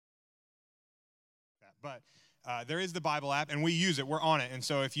But there is the Bible app, and we use it. We're on it. And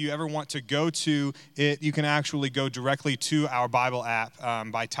so if you ever want to go to it, you can actually go directly to our Bible app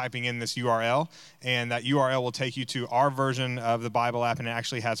by typing in this URL. And that URL will take you to our version of the Bible app, and it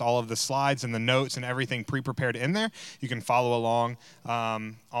actually has all of the slides and the notes and everything pre-prepared in there. You can follow along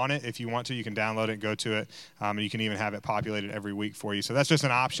on it if you want to. You can download it, go to it, and you can even have it populated every week for you. So that's just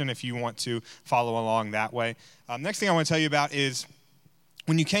an option if you want to follow along that way. Next thing I want to tell you about is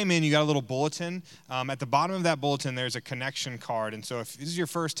when you came in, you got a little bulletin. At the bottom of that bulletin, there's a connection card. And so if this is your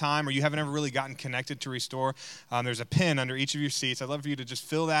first time or you haven't ever really gotten connected to Restore, there's a pin under each of your seats. I'd love for you to just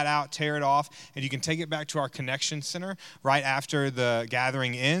fill that out, tear it off, and you can take it back to our connection center right after the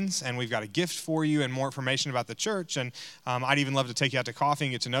gathering ends. And we've got a gift for you and more information about the church. And I'd even love to take you out to coffee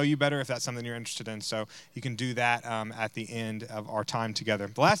and get to know you better if that's something you're interested in. So you can do that at the end of our time together.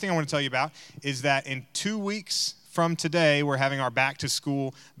 The last thing I want to tell you about is that in 2 weeks from today, we're having our back to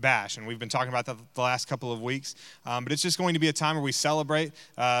school bash, and we've been talking about that the last couple of weeks, but it's just going to be a time where we celebrate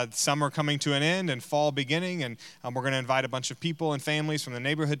summer coming to an end and fall beginning, and we're going to invite a bunch of people and families from the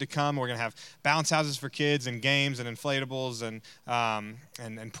neighborhood to come. We're going to have bounce houses for kids and games and inflatables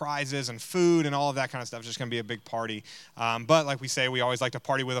and prizes and food and all of that kind of stuff. It's just going to be a big party, but like we say, we always like to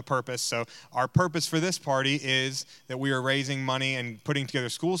party with a purpose. So our purpose for this party is that we are raising money and putting together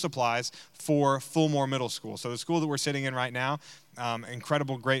school supplies for Fulmore Middle School. So the school that we're sitting in right now,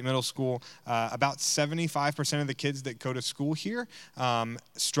 incredible, great middle school. About 75% of the kids that go to school here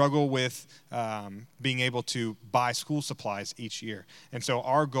struggle with being able to buy school supplies each year. And so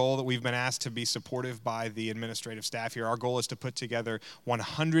our goal that we've been asked to be supportive by the administrative staff here, our goal is to put together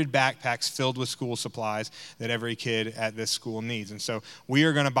 100 backpacks filled with school supplies that every kid at this school needs. And so we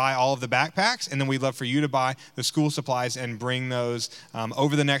are going to buy all of the backpacks, and then we'd love for you to buy the school supplies and bring those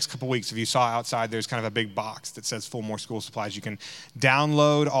over the next couple weeks. If you saw outside, there's kind of a big box that says Fulmore School Supplies. You can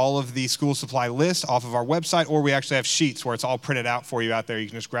download all of the school supply list off of our website, or we actually have sheets where it's all printed out for you out there. You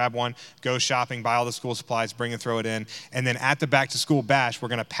can just grab one, go shopping, buy all the school supplies, bring and throw it in, and then at the back to school bash, we're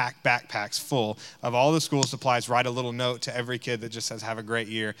going to pack backpacks full of all the school supplies, write a little note to every kid that just says, have a great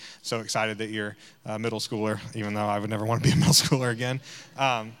year. So excited that you're a middle schooler, even though I would never want to be a middle schooler again.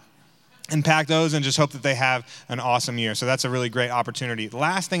 And pack those and just hope that they have an awesome year. So that's a really great opportunity. The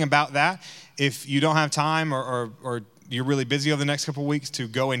last thing about that, if you don't have time or you're really busy over the next couple of weeks to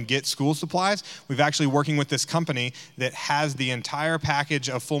go and get school supplies, we've actually working with this company that has the entire package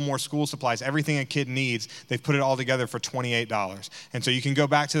of Fulmore school supplies, everything a kid needs. They've put it all together for $28. And so you can go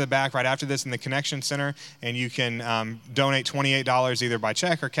back to the back right after this in the Connection Center, and you can donate $28 either by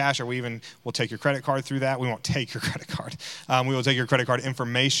check or cash, or we'll take your credit card through that. We won't take your credit card. We will take your credit card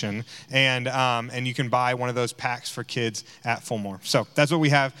information, and you can buy one of those packs for kids at Fulmore. So that's what we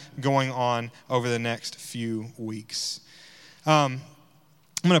have going on over the next few weeks. I'm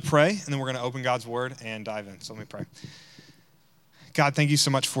going to pray, and then we're going to open God's word and dive in. So let me pray. God, thank you so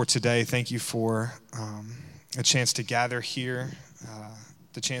much for today. Thank you for a chance to gather here,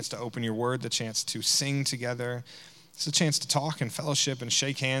 the chance to open your word, the chance to sing together. It's a chance to talk and fellowship and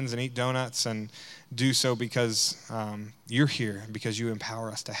shake hands and eat donuts, and do so because you're here, because you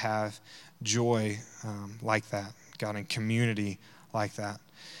empower us to have joy like that, God, and community like that.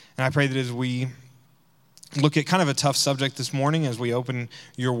 And I pray that as we look at kind of a tough subject this morning, as we open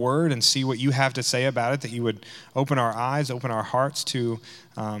your word and see what you have to say about it, that you would open our eyes, open our hearts to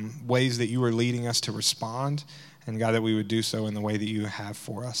ways that you are leading us to respond. And God, that we would do so in the way that you have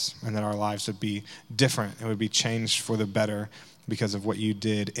for us, and that our lives would be different and would be changed for the better because of what you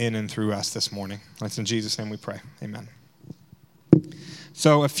did in and through us this morning. That's in Jesus' name we pray. Amen.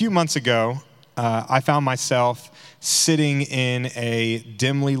 So a few months ago, I found myself sitting in a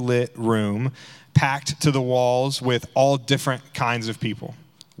dimly lit room packed to the walls with all different kinds of people.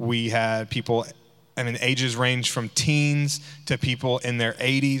 We had people, ages range from teens to people in their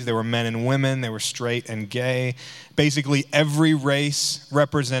 80s. There were men and women. There were straight and gay. Basically every race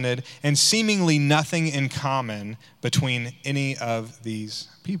represented, and seemingly nothing in common between any of these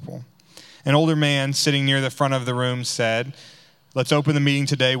people. An older man sitting near the front of the room said, "Let's open the meeting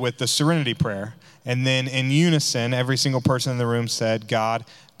today with the Serenity Prayer." And then in unison, every single person in the room said, "God,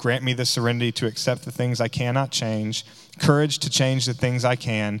 grant me the serenity to accept the things I cannot change, courage to change the things I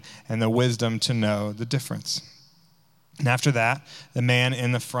can, and the wisdom to know the difference." And after that, the man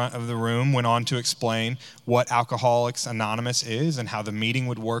in the front of the room went on to explain what Alcoholics Anonymous is and how the meeting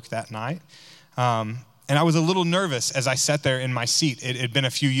would work that night. And I was a little nervous as I sat there in my seat. It had been a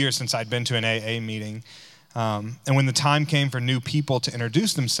few years since I'd been to an AA meeting. And when the time came for new people to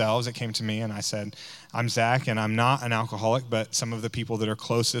introduce themselves, it came to me and I said, "I'm Zach, and I'm not an alcoholic, but some of the people that are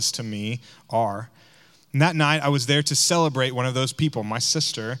closest to me are." And that night, I was there to celebrate one of those people, my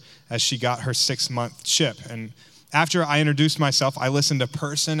sister, as she got her 6-month chip. And after I introduced myself, I listened to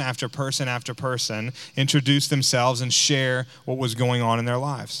person after person after person introduce themselves and share what was going on in their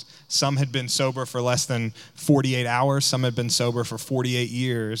lives. Some had been sober for less than 48 hours. Some had been sober for 48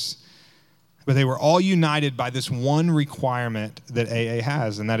 years. But they were all united by this one requirement that AA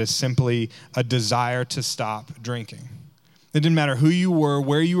has, and that is simply a desire to stop drinking. It didn't matter who you were,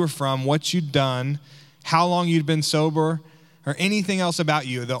 where you were from, what you'd done, how long you'd been sober, or anything else about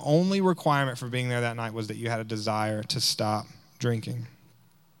you. The only requirement for being there that night was that you had a desire to stop drinking.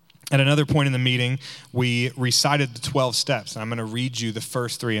 At another point in the meeting, we recited the 12 steps, and I'm going to read you the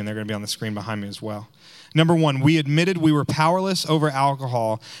first 3, and they're going to be on the screen behind me as well. Number 1, we admitted we were powerless over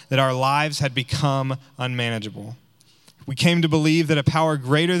alcohol, that our lives had become unmanageable. We came to believe that a power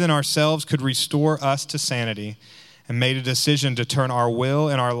greater than ourselves could restore us to sanity, and made a decision to turn our will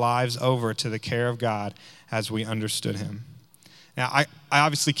and our lives over to the care of God as we understood him. Now, I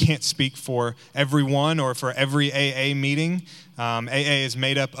obviously can't speak for everyone or for every AA meeting. AA is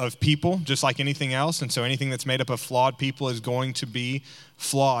made up of people, just like anything else, and so anything that's made up of flawed people is going to be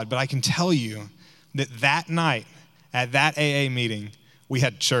flawed. But I can tell you that night, at that AA meeting, we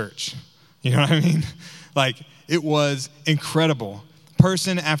had church. You know what I mean? Like, it was incredible.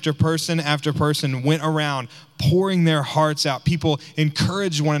 Person after person after person went around pouring their hearts out. People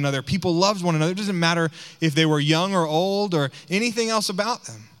encouraged one another. People loved one another. It doesn't matter if they were young or old or anything else about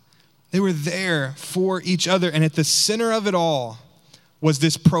them. They were there for each other. And at the center of it all was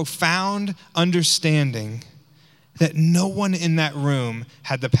this profound understanding that no one in that room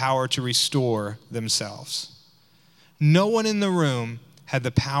had the power to restore themselves. No one in the room had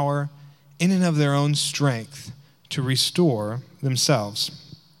the power in and of their own strength to restore themselves.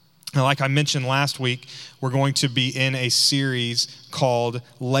 Now, like I mentioned last week, we're going to be in a series called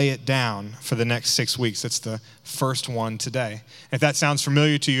Lay It Down for the next 6 weeks. It's the first one today. If that sounds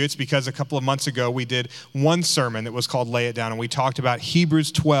familiar to you, it's because a couple of months ago we did one sermon that was called Lay It Down, and we talked about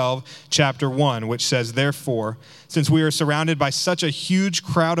Hebrews 12, chapter 1, which says, "Therefore, since we are surrounded by such a huge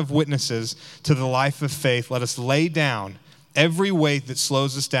crowd of witnesses to the life of faith, let us lay down every weight that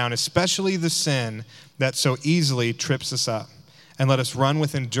slows us down, especially the sin that so easily trips us up. And let us run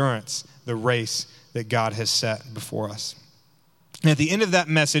with endurance the race that God has set before us." And at the end of that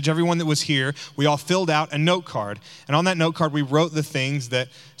message, everyone that was here, we all filled out a note card. And on that note card, we wrote the things that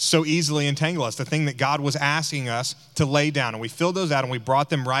so easily entangle us, the thing that God was asking us to lay down. And we filled those out and we brought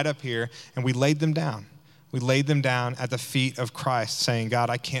them right up here and we laid them down. We laid them down at the feet of Christ, saying,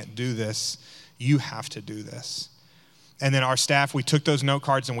 "God, I can't do this. You have to do this." And then our staff, we took those note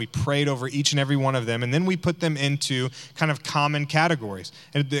cards and we prayed over each and every one of them. And then we put them into kind of common categories.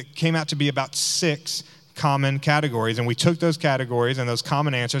 And it came out to be about 6 common categories. And we took those categories and those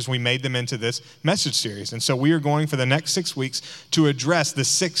common answers, we made them into this message series. And so we are going for the next 6 weeks to address the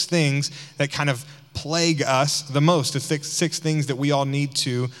 6 things that kind of plague us the most, the six things that we all need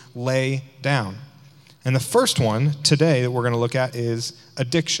to lay down. And the first one today that we're going to look at is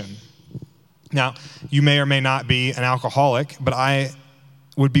addiction. Now, you may or may not be an alcoholic, but I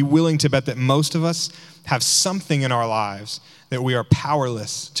would be willing to bet that most of us have something in our lives that we are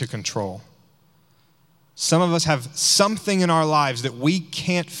powerless to control. Some of us have something in our lives that we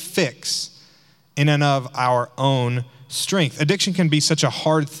can't fix in and of our own strength. Addiction can be such a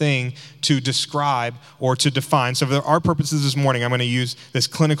hard thing to describe or to define. So for our purposes this morning, I'm going to use this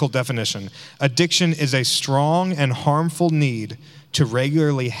clinical definition. Addiction is a strong and harmful need to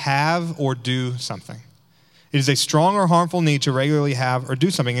regularly have or do something. It is a strong or harmful need to regularly have or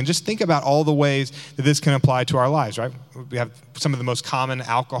do something. And just think about all the ways that this can apply to our lives, right? We have some of the most common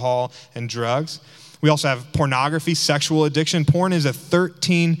alcohol and drugs. We also have pornography, sexual addiction. Porn is a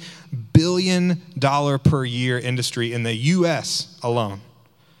 $13 billion per year industry in the U.S. alone.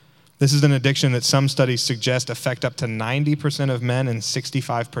 This is an addiction that some studies suggest affect up to 90% of men and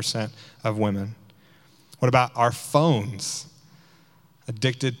 65% of women. What about our phones?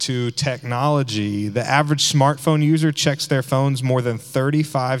 Addicted to technology. The average smartphone user checks their phones more than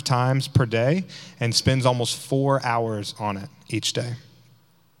 35 times per day and spends almost 4 hours on it each day.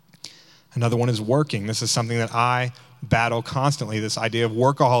 Another one is working. This is something that I battle constantly, this idea of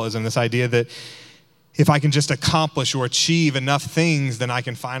workaholism, this idea that if I can just accomplish or achieve enough things, then I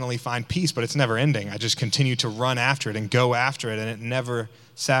can finally find peace, but it's never ending. I just continue to run after it and go after it, and it never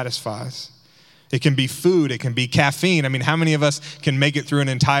satisfies. It can be food. It can be caffeine. I mean, how many of us can make it through an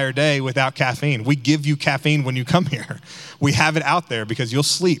entire day without caffeine? We give you caffeine when you come here. We have it out there because you'll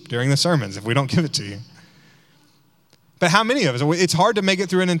sleep during the sermons if we don't give it to you. But how many of us? It's hard to make it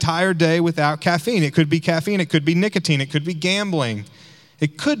through an entire day without caffeine. It could be caffeine. It could be nicotine. It could be gambling.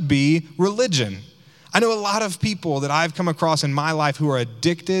 It could be religion. I know a lot of people that I've come across in my life who are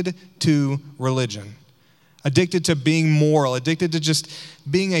addicted to religion, addicted to being moral, addicted to just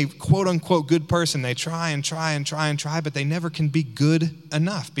being a quote unquote good person. They try and try and try and try, but they never can be good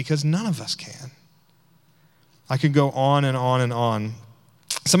enough because none of us can. I could go on and on and on.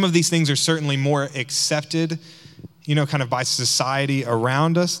 Some of these things are certainly more accepted, kind of by society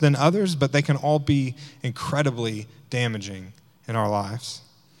around us than others, but they can all be incredibly damaging in our lives.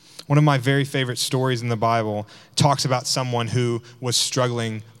 One of my very favorite stories in the Bible talks about someone who was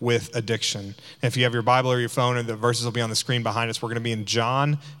struggling with addiction. And if you have your Bible or your phone, and the verses will be on the screen behind us, we're going to be in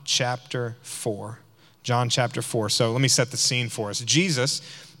John chapter 4. John chapter 4. So let me set the scene for us. Jesus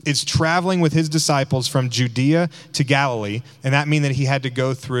is traveling with his disciples from Judea to Galilee, and that means that he had to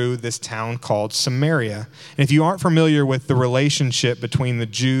go through this town called Samaria. And if you aren't familiar with the relationship between the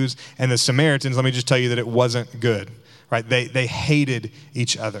Jews and the Samaritans, let me just tell you that it wasn't good. Right? They hated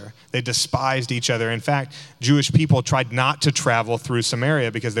each other. They despised each other. In fact, Jewish people tried not to travel through Samaria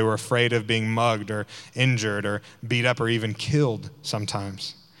because they were afraid of being mugged or injured or beat up or even killed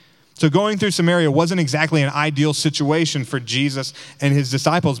sometimes. So going through Samaria wasn't exactly an ideal situation for Jesus and his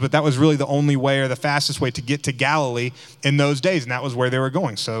disciples, but that was really the only way or the fastest way to get to Galilee in those days, and that was where they were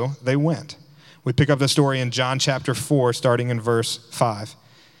going, so they went. We pick up the story in John chapter 4, starting in verse 5.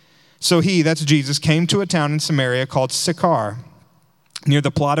 So he, that's Jesus, came to a town in Samaria called Sychar, near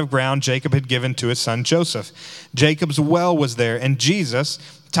the plot of ground Jacob had given to his son Joseph. Jacob's well was there, and Jesus,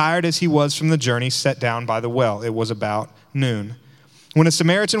 tired as he was from the journey, sat down by the well. It was about noon. When a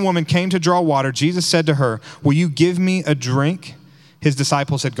Samaritan woman came to draw water, Jesus said to her, "Will you give me a drink?" His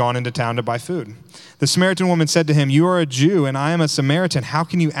disciples had gone into town to buy food. The Samaritan woman said to him, "You are a Jew, and I am a Samaritan. How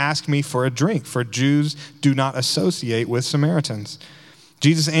can you ask me for a drink? For Jews do not associate with Samaritans."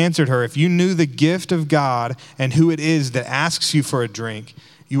 Jesus answered her, "If you knew the gift of God and who it is that asks you for a drink,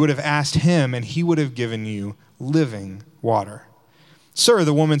 you would have asked him, and he would have given you living water." "Sir,"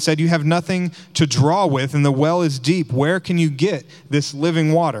 the woman said, "you have nothing to draw with, and the well is deep. Where can you get this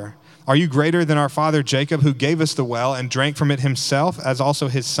living water? Are you greater than our father Jacob, who gave us the well and drank from it himself, as also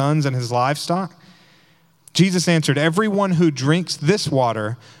his sons and his livestock?" Jesus answered, "Everyone who drinks this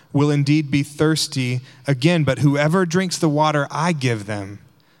water will indeed be thirsty again, but whoever drinks the water I give them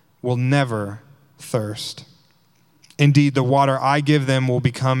will never thirst. Indeed, the water I give them will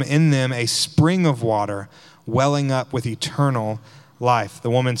become in them a spring of water, welling up with eternal life." The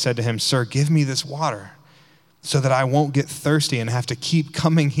woman said to him, "Sir, give me this water so that I won't get thirsty and have to keep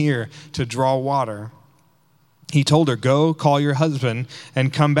coming here to draw water." He told her, "Go, call your husband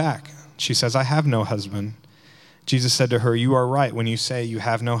and come back." She says, "I have no husband." Jesus said to her, "You are right when you say you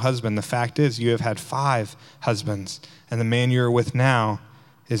have no husband. The fact is, you have had 5 husbands, and the man you are with now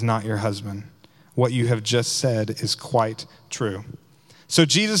is not your husband. What you have just said is quite true." So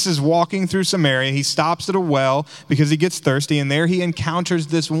Jesus is walking through Samaria. He stops at a well because he gets thirsty, and there he encounters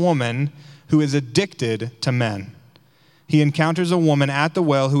this woman who is addicted to men. He encounters a woman at the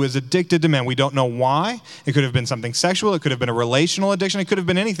well who is addicted to men. We don't know why. It could have been something sexual. It could have been a relational addiction. It could have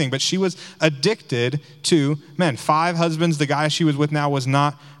been anything, but she was addicted to men. 5 husbands. The guy she was with now was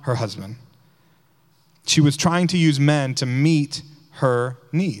not her husband. She was trying to use men to meet her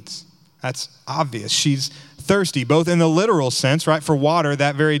needs. That's obvious. She's thirsty, both in the literal sense, right, for water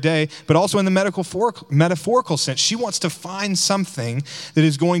that very day, but also in the metaphorical sense. She wants to find something that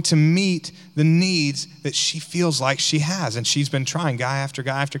is going to meet the needs that she feels like she has. And she's been trying guy after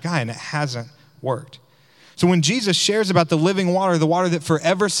guy after guy, and it hasn't worked. So when Jesus shares about the living water, the water that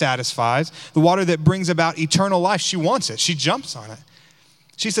forever satisfies, the water that brings about eternal life, she wants it. She jumps on it.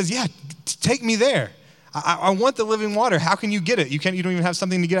 She says, "Yeah, take me there. I want the living water. How can you get it? You don't even have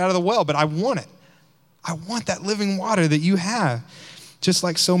something to get out of the well, but I want it. I want that living water that you have." Just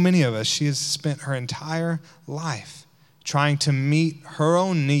like so many of us, she has spent her entire life trying to meet her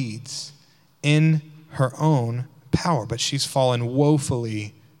own needs in her own power, but she's fallen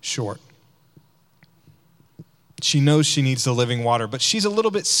woefully short. She knows she needs the living water, but she's a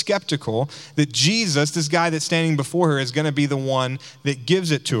little bit skeptical that Jesus, this guy that's standing before her, is going to be the one that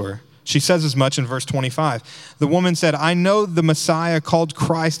gives it to her. She says as much in verse 25. The woman said, "I know the Messiah called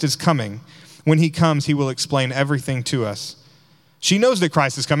Christ is coming. When he comes, he will explain everything to us." She knows that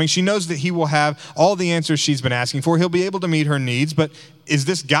Christ is coming. She knows that he will have all the answers she's been asking for. He'll be able to meet her needs, but is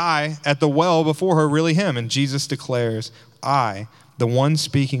this guy at the well before her really him? And Jesus declares, "I, the one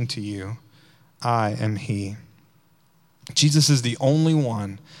speaking to you, I am he." Jesus is the only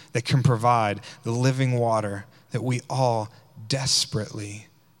one that can provide the living water that we all desperately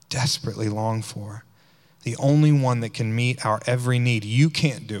long for. The only one that can meet our every need. You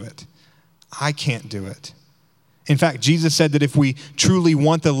can't do it. I can't do it. In fact, Jesus said that if we truly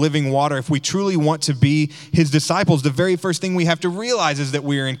want the living water, if we truly want to be his disciples, the very first thing we have to realize is that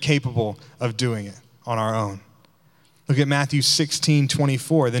we are incapable of doing it on our own. Look at Matthew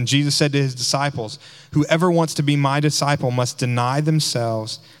 16:24. Then Jesus said to his disciples, "Whoever wants to be my disciple must deny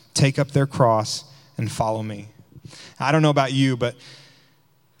themselves, take up their cross, and follow me." I don't know about you, but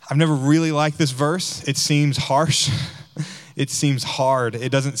I've never really liked this verse. It seems harsh. It seems hard. It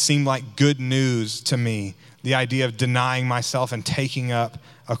doesn't seem like good news to me, the idea of denying myself and taking up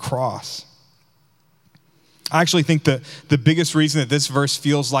a cross. I actually think that the biggest reason that this verse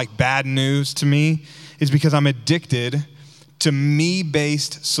feels like bad news to me is because I'm addicted to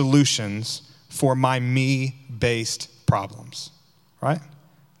me-based solutions for my me-based problems, right?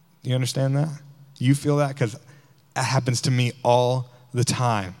 You understand that? You feel that? Because it happens to me all the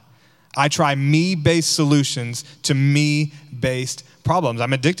time. I try me-based solutions to me-based problems.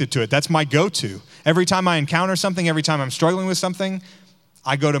 I'm addicted to it. That's my go-to. Every time I encounter something, every time I'm struggling with something,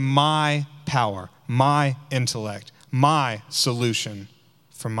 I go to my power, my intellect, my solution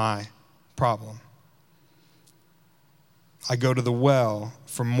for my problem. I go to the well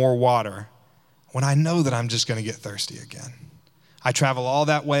for more water when I know that I'm just going to get thirsty again. I travel all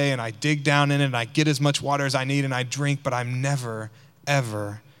that way and I dig down in it and I get as much water as I need and I drink, but I'm never,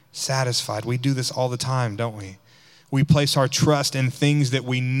 ever satisfied. We do this all the time, don't we? We place our trust in things that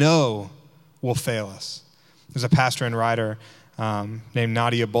we know will fail us. There's a pastor and writer named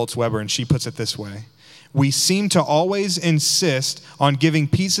Nadia Bolz-Weber, and she puts it this way: we seem to always insist on giving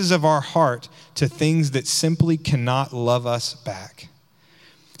pieces of our heart to things that simply cannot love us back.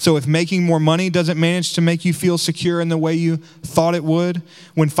 So if making more money doesn't manage to make you feel secure in the way you thought it would,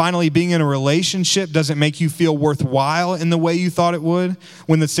 when finally being in a relationship doesn't make you feel worthwhile in the way you thought it would,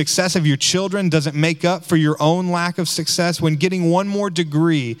 when the success of your children doesn't make up for your own lack of success, when getting one more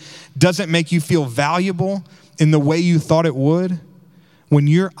degree doesn't make you feel valuable in the way you thought it would, when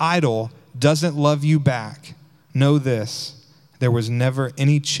your idol doesn't love you back, know this: there was never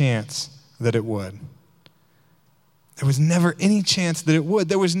any chance that it would. There was never any chance that it would.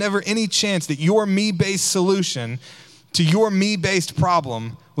 There was never any chance that your me-based solution to your me-based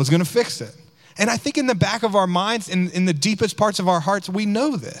problem was going to fix it. And I think in the back of our minds, in the deepest parts of our hearts, we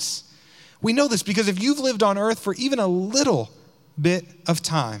know this. We know this because if you've lived on earth for even a little bit of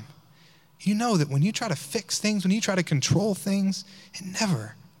time, you know that when you try to fix things, when you try to control things, it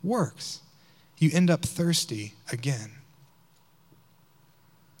never works. You end up thirsty again.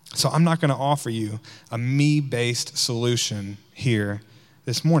 So I'm not going to offer you a me-based solution here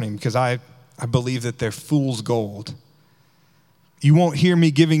this morning because I believe that they're fool's gold. You won't hear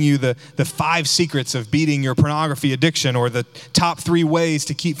me giving you the 5 secrets of beating your pornography addiction or the top 3 ways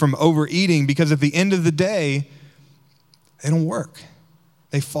to keep from overeating, because at the end of the day, they don't work.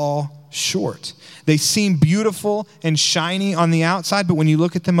 They fall short. They seem beautiful and shiny on the outside, but when you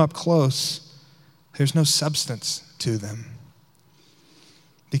look at them up close, there's no substance to them.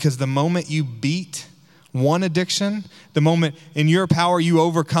 Because the moment you beat one addiction, the moment in your power you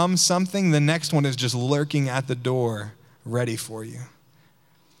overcome something, the next one is just lurking at the door, ready for you.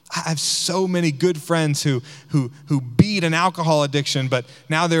 I have so many good friends who beat an alcohol addiction, but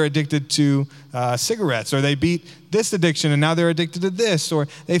now they're addicted to cigarettes, or they beat this addiction and now they're addicted to this, or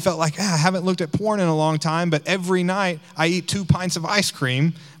they felt like, I haven't looked at porn in a long time, but every night I eat 2 pints of ice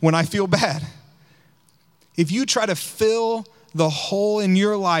cream when I feel bad. If you try to fill the hole in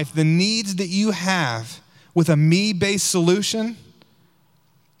your life, the needs that you have, with a me-based solution,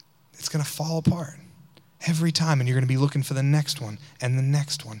 it's going to fall apart every time, and you're going to be looking for the next one and the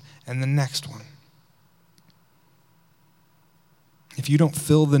next one and the next one. If you don't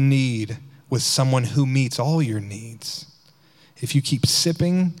fill the need with someone who meets all your needs, if you keep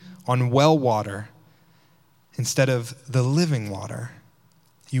sipping on well water instead of the living water,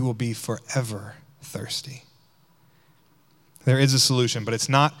 you will be forever thirsty. There is a solution, but it's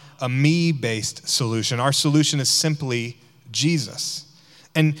not a me-based solution. Our solution is simply Jesus.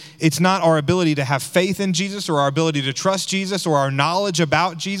 And it's not our ability to have faith in Jesus or our ability to trust Jesus or our knowledge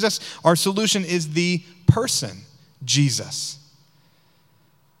about Jesus. Our solution is the person, Jesus,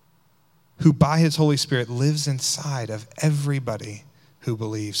 who by his Holy Spirit lives inside of everybody who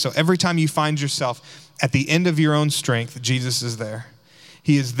believes. So every time you find yourself at the end of your own strength, Jesus is there.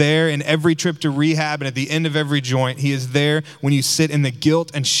 He is there in every trip to rehab and at the end of every joint. He is there when you sit in the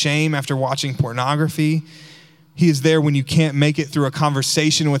guilt and shame after watching pornography. He is there when you can't make it through a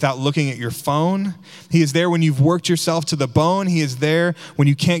conversation without looking at your phone. He is there when you've worked yourself to the bone. He is there when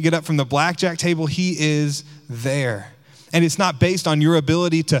you can't get up from the blackjack table. He is there. And it's not based on your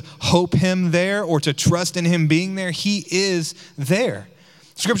ability to hope him there or to trust in him being there. He is there.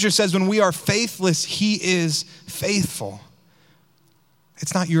 Scripture says when we are faithless, he is faithful.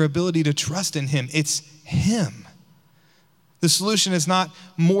 It's not your ability to trust in him, it's him. The solution is not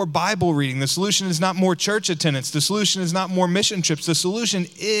more Bible reading. The solution is not more church attendance. The solution is not more mission trips. The solution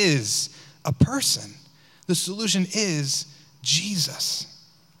is a person. The solution is Jesus.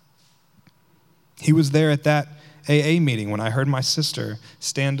 He was there at that AA meeting when I heard my sister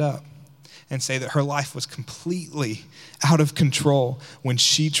stand up and say that her life was completely out of control when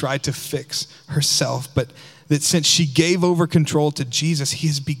she tried to fix herself, but that since she gave over control to Jesus, he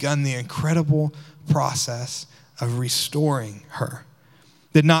has begun the incredible process of restoring her.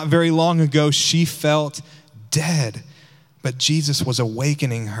 That not very long ago she felt dead, but Jesus was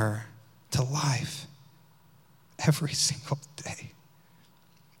awakening her to life every single day.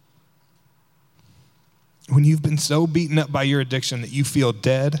 When you've been so beaten up by your addiction that you feel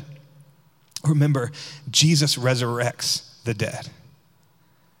dead, remember, Jesus resurrects the dead.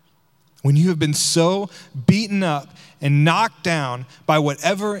 When you have been so beaten up and knocked down by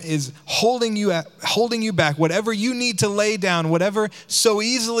whatever is holding you back, whatever you need to lay down, whatever so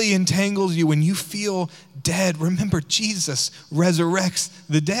easily entangles you, when you feel dead, remember, Jesus resurrects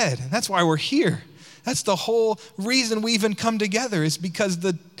the dead. And that's why we're here. That's the whole reason we even come together, is because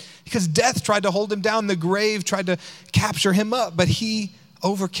death tried to hold him down, the grave tried to capture him up, but he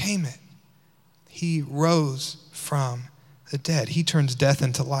overcame it. He rose from the dead. He turns death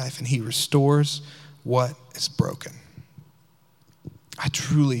into life, and he restores what is broken. I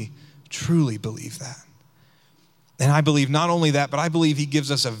truly, truly believe that. And I believe not only that, but I believe he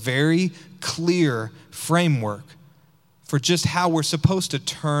gives us a very clear framework for just how we're supposed to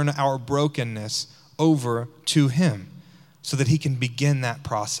turn our brokenness over to him so that he can begin that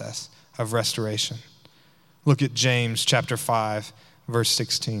process of restoration. Look at James chapter 5, verse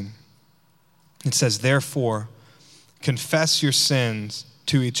 16. It says, "Therefore, confess your sins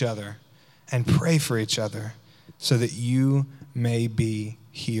to each other and pray for each other so that you may be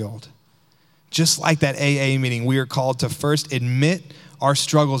healed." Just like that AA meeting, we are called to first admit our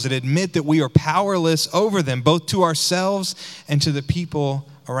struggles and admit that we are powerless over them, both to ourselves and to the people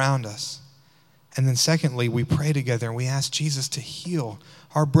around us. And then secondly, we pray together and we ask Jesus to heal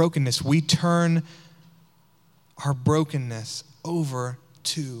our brokenness. We turn our brokenness over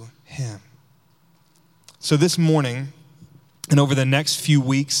to him. So this morning, and over the next few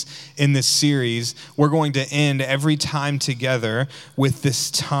weeks in this series, we're going to end every time together with this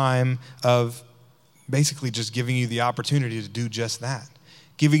time of basically just giving you the opportunity to do just that.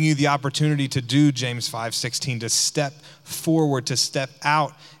 Giving you the opportunity to do James 5:16, to step forward, to step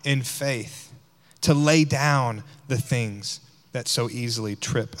out in faith, to lay down the things that so easily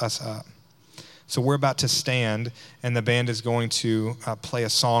trip us up. So we're about to stand, and the band is going to play a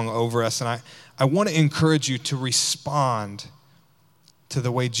song over us. And I want to encourage you to respond to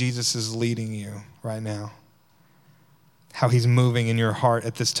the way Jesus is leading you right now, how he's moving in your heart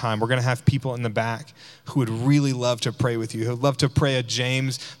at this time. We're going to have people in the back who would really love to pray with you, who would love to pray a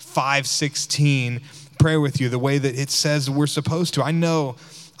James 5:16 prayer with you the way that it says we're supposed to. I know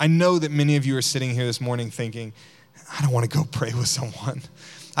that many of you are sitting here this morning thinking, I don't want to go pray with someone.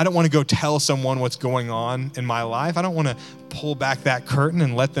 I don't want to go tell someone what's going on in my life. I don't want to pull back that curtain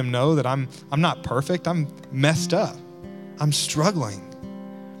and let them know that I'm not perfect. I'm messed up. I'm struggling.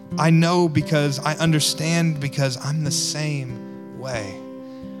 I know because I understand, because I'm the same way.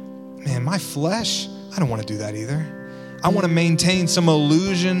 Man, my flesh, I don't want to do that either. I want to maintain some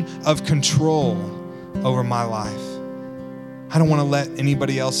illusion of control over my life. I don't want to let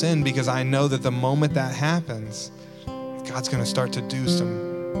anybody else in, because I know that the moment that happens, God's going to start to do some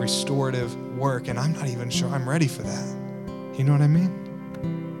restorative work, and I'm not even sure I'm ready for that. You know what I mean?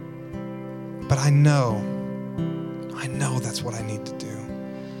 But I know that's what I need to do.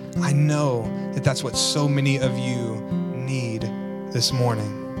 I know that that's what so many of you need this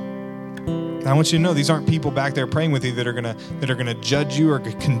morning. And I want you to know these aren't people back there praying with you that are gonna judge you or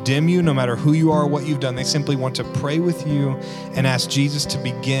condemn you no matter who you are or what you've done. They simply want to pray with you and ask Jesus to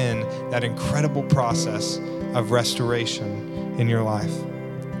begin that incredible process of restoration in your life.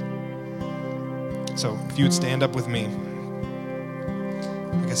 So if you would stand up with me.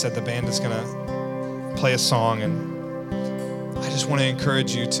 Like I said, the band is going to play a song, and I just want to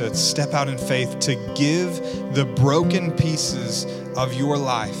encourage you to step out in faith, to give the broken pieces of your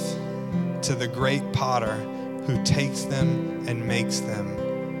life to the great potter who takes them and makes them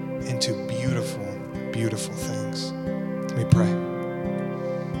into beautiful, beautiful things. Let me pray.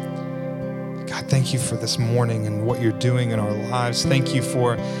 God, thank you for this morning and what you're doing in our lives. Thank you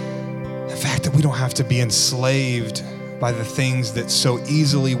for the fact that we don't have to be enslaved by the things that so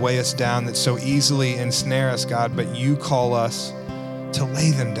easily weigh us down, that so easily ensnare us, God, but you call us to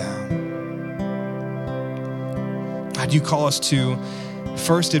lay them down. God, you call us to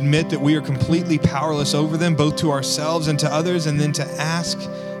first admit that we are completely powerless over them, both to ourselves and to others, and then to ask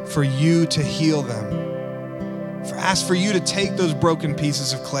for you to heal them. Ask for you to take those broken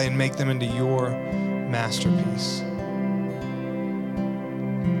pieces of clay and make them into your masterpiece.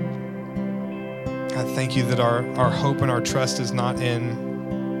 God, thank you that our hope and our trust is not in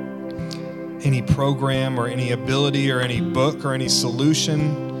any program or any ability or any book or any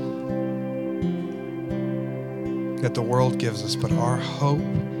solution that the world gives us, but our hope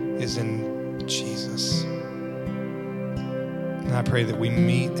is in Jesus. And I pray that we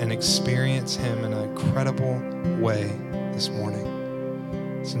meet and experience him in an incredible way this morning.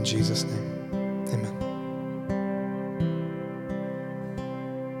 It's in Jesus' name. Amen.